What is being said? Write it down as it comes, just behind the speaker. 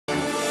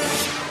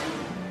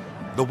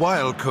the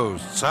wild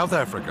coast, South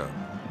Africa.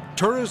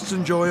 Tourists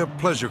enjoy a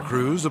pleasure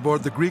cruise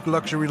aboard the Greek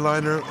luxury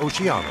liner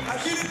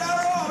Oceanos.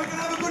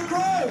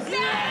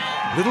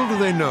 Little do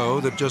they know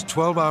that just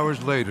 12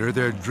 hours later,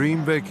 their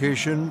dream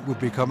vacation would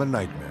become a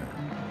nightmare.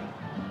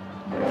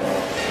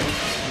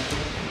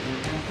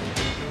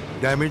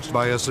 Damaged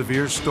by a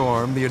severe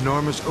storm, the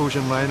enormous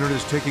ocean liner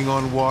is taking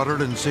on water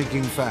and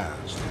sinking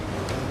fast.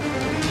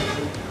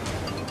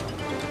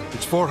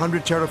 Its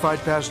 400 terrified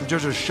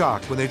passengers are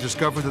shocked when they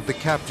discover that the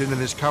captain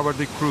and his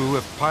cowardly crew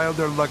have piled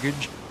their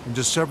luggage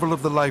into several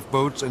of the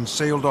lifeboats and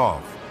sailed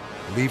off,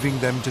 leaving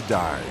them to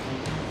die.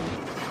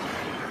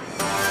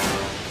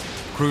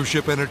 Cruise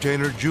ship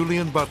entertainer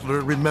Julian Butler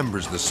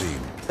remembers the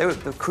scene.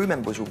 The crew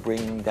members were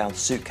bringing down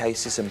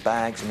suitcases and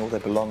bags and all their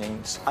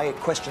belongings. I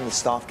questioned the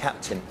staff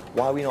captain,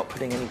 why are we not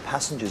putting any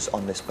passengers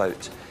on this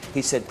boat?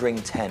 He said,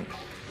 bring 10.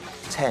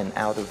 10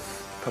 out of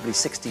probably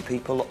 60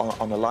 people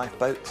on a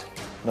lifeboat?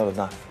 Not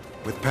enough.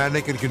 With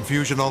panic and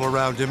confusion all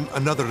around him,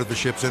 another of the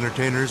ship's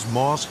entertainers,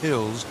 Moss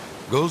Hills,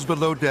 goes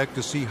below deck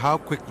to see how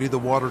quickly the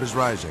water is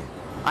rising.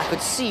 I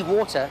could see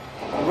water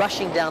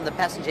rushing down the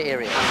passenger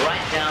area. I'm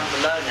right down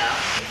below now.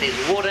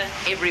 There's water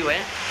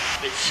everywhere.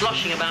 It's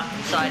sloshing about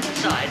from side to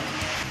side.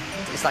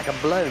 It's like a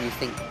blow, and you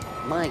think,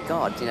 my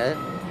God, you know,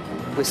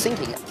 we're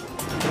sinking.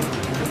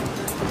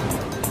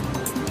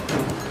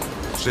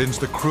 Since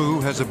the crew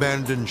has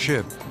abandoned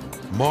ship,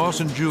 Moss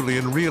and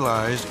Julian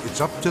realize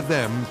it's up to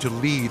them to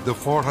lead the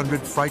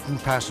 400 frightened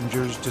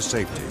passengers to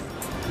safety.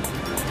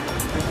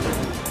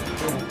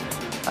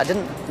 I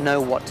didn't know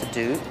what to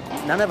do.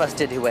 None of us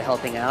did who were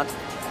helping out.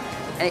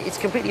 And it's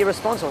completely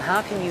irresponsible.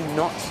 How can you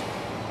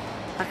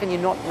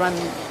not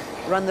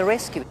run the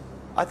rescue?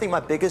 I think my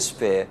biggest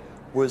fear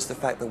was the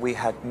fact that we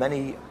had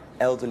many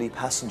elderly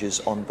passengers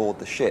on board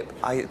the ship.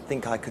 I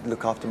think I could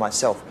look after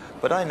myself,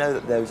 but I know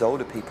that those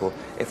older people,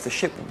 if the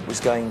ship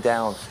was going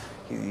down,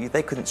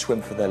 they couldn't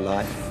swim for their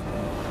life.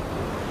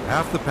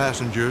 Half the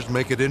passengers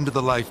make it into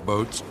the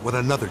lifeboats when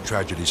another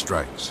tragedy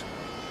strikes.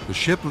 The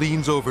ship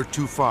leans over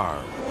too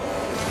far,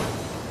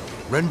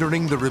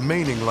 rendering the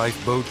remaining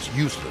lifeboats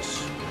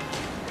useless.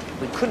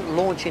 We couldn't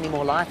launch any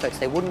more lifeboats.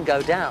 They wouldn't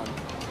go down.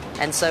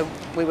 And so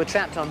we were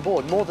trapped on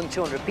board, more than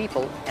 200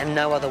 people, and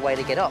no other way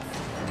to get off.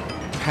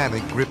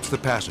 Panic grips the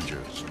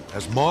passengers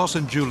as Moss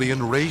and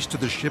Julian race to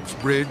the ship's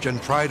bridge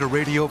and try to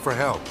radio for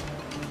help.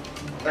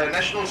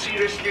 National Sea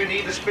Rescue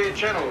need a spare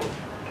channel.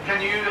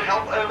 Can you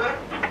help, over?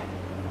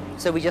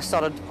 So we just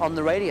started on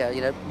the radio,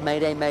 you know,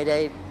 Mayday,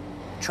 Mayday,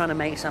 trying to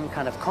make some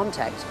kind of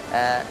contact.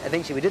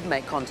 Eventually we did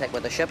make contact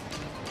with the ship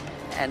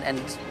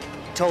and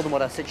told them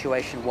what our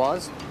situation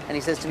was. And he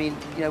says to me,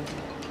 you know,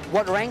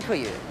 what rank are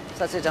you?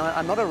 So I said,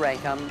 I'm not a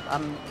rank,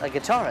 I'm a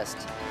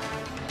guitarist.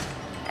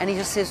 And he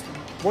just says,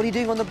 what are you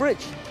doing on the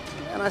bridge?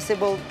 And I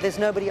said, well, there's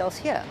nobody else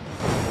here.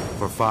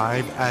 For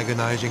 5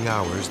 agonizing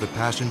hours, the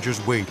passengers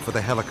wait for the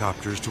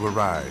helicopters to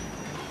arrive.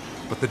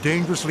 But the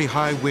dangerously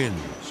high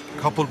winds,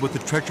 coupled with the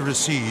treacherous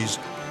seas,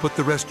 put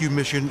the rescue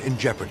mission in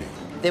jeopardy.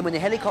 Then when the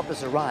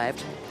helicopters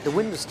arrived, the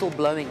wind was still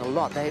blowing a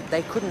lot.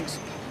 They couldn't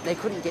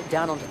get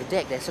down onto the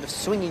deck. They're sort of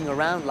swinging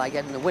around like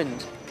that in the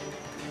wind.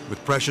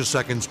 With precious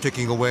seconds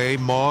ticking away,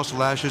 Moss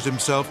lashes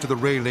himself to the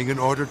railing in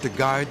order to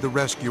guide the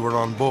rescuer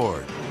on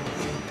board.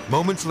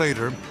 Moments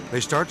later, they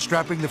start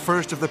strapping the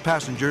first of the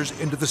passengers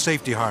into the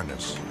safety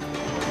harness.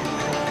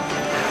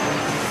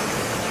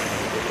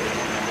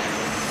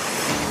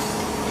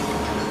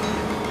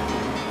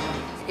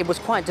 It was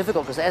quite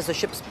difficult because as the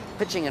ship's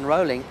pitching and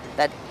rolling,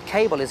 that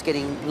cable is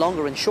getting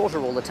longer and shorter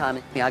all the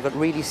time. I got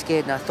really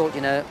scared and I thought,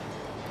 you know,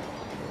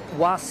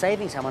 while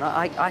saving someone,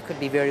 I could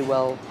be very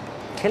well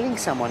killing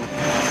someone.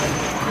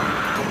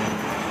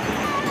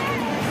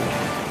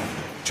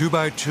 2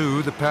 by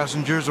 2, the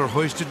passengers are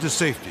hoisted to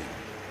safety.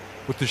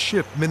 With the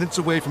ship minutes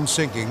away from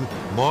sinking,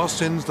 Moss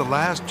sends the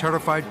last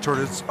terrified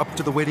tourists up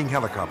to the waiting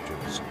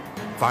helicopters.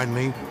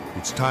 Finally,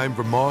 it's time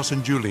for Moss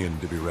and Julian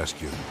to be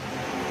rescued.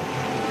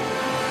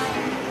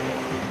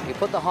 We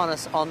put the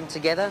harness on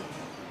together,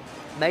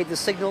 made the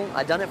signal.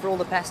 I'd done it for all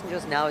the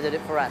passengers, now I did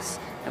it for us.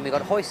 And we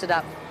got hoisted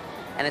up,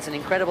 and it's an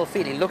incredible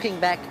feeling. Looking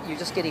back, you're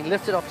just getting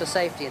lifted off to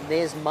safety, and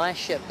there's my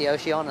ship, the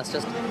Oceanos,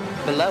 just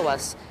below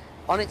us,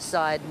 on its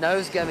side,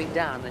 nose going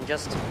down, and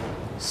just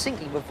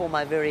sinking before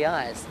my very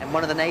eyes. And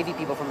one of the Navy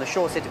people from the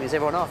shore said to me, is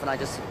everyone off? And I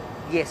just,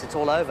 yes, it's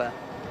all over.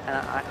 And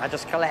I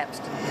just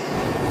collapsed.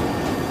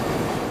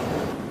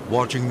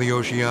 Watching the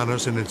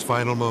Oceanos in its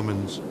final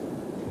moments,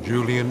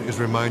 Julian is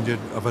reminded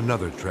of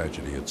another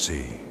tragedy at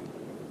sea.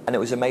 And it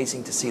was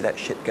amazing to see that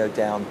ship go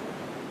down,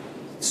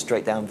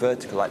 straight down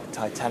vertical, like the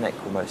Titanic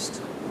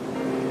almost.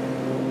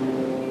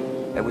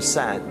 It was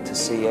sad to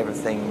see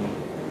everything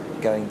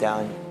going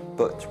down,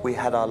 but we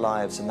had our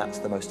lives, and that's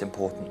the most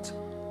important.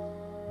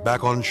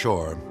 Back on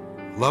shore,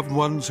 loved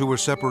ones who were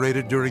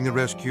separated during the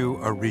rescue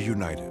are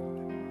reunited.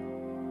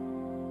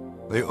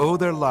 They owe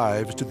their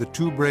lives to the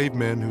 2 brave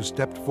men who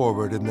stepped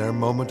forward in their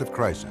moment of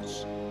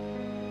crisis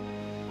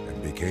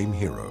and became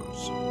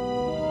heroes.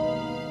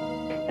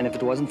 And if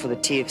it wasn't for the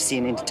TFC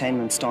and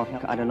entertainment staff,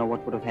 I don't know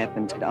what would have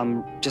happened.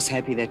 I'm just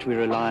happy that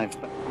we're alive.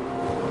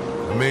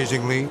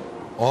 Amazingly,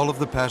 all of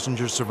the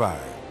passengers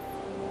survived.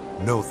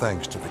 No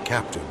thanks to the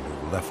captain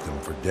who left them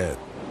for dead.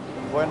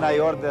 When I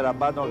order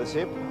abandon the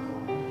ship,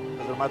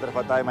 doesn't matter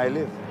what time I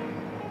leave.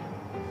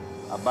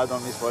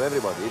 Abandon is for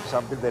everybody. If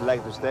some people they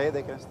like to stay,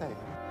 they can stay.